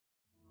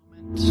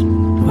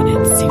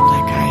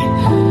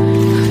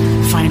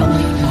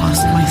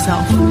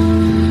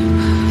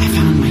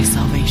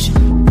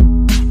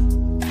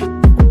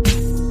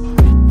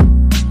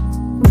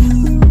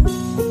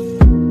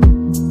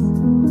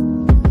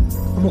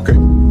I'm okay.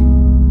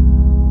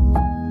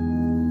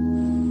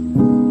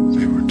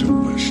 They were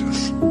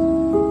delicious.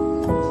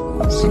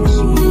 So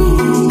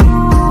sweet.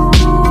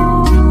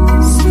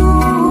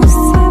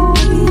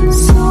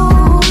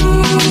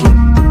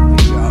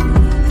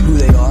 Who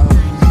they are.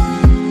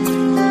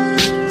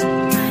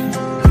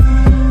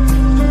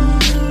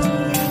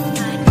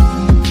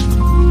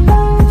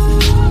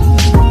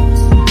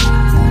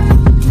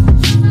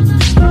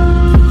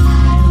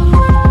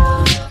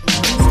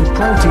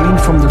 Protein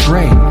from the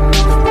brain.